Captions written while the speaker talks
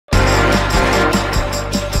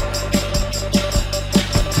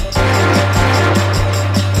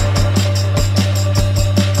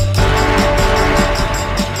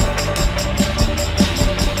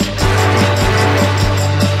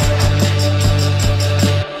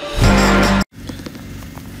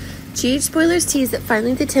GH Spoilers tease that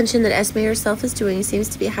finally the tension that Esme herself is doing seems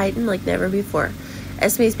to be heightened like never before.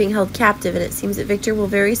 Esme is being held captive, and it seems that Victor will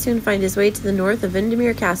very soon find his way to the north of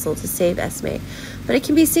Wyndemere Castle to save Esme. But it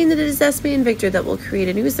can be seen that it is Esme and Victor that will create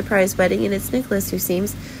a new surprise wedding, and it's Nikolas who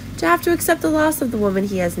seems to have to accept the loss of the woman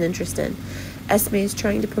he has an interest in. Esme is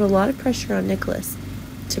trying to put a lot of pressure on Nikolas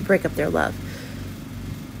to break up their love.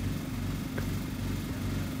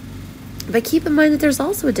 But keep in mind that there's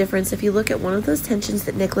also a difference if you look at one of those tensions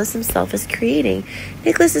that Nikolas himself is creating.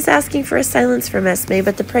 Nikolas is asking for a silence from Esme,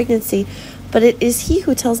 but it is he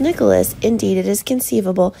who tells Nikolas. Indeed, it is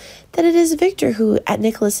conceivable that it is Victor who, at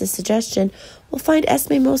Nikolas's suggestion, will find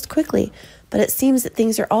Esme most quickly. But it seems that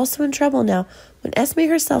things are also in trouble now when Esme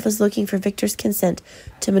herself is looking for Victor's consent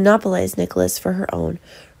to monopolize Nikolas for her own.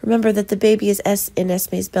 Remember that the baby in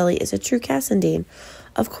Esme's belly is a true Cassandine.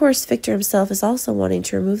 Of course, Victor himself is also wanting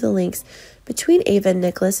to remove the links between Ava and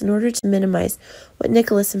Nikolas in order to minimize what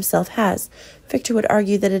Nikolas himself has. Victor would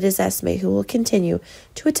argue that it is Esme who will continue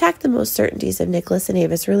to attack the most certainties of Nikolas and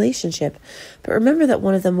Ava's relationship. But remember that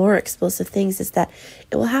one of the more explosive things is that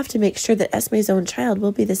it will have to make sure that Esme's own child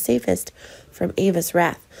will be the safest from Ava's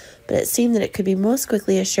wrath. But it seemed that it could be most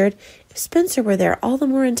quickly assured if Spencer were there, all the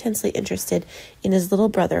more intensely interested in his little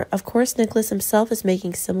brother. Of course, Nikolas himself is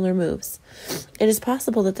making similar moves. It is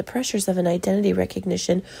possible that the pressures of an identity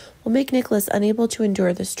recognition will make Nikolas unable to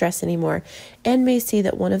endure the stress anymore, and may see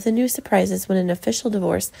that one of the new surprises when an official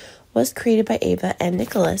divorce was created by Ava and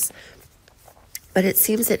Nikolas. But it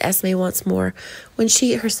seems that Esme wants more when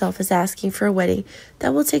she herself is asking for a wedding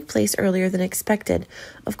that will take place earlier than expected.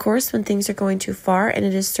 Of course, when things are going too far and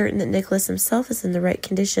it is certain that Nikolas himself is in the right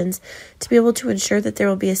conditions to be able to ensure that there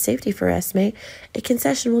will be a safety for Esme, a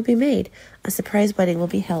concession will be made. A surprise wedding will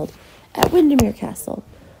be held at Wyndemere Castle.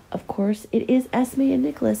 Of course, it is Esme and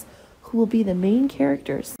Nikolas who will be the main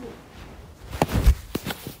characters.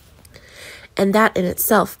 And that in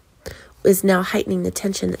itself is now heightening the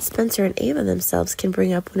tension that Spencer and Ava themselves can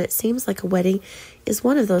bring up when it seems like a wedding is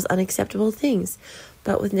one of those unacceptable things.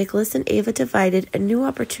 But with Nikolas and Ava divided, a new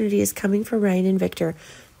opportunity is coming for Ryan and Victor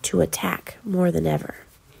to attack more than ever.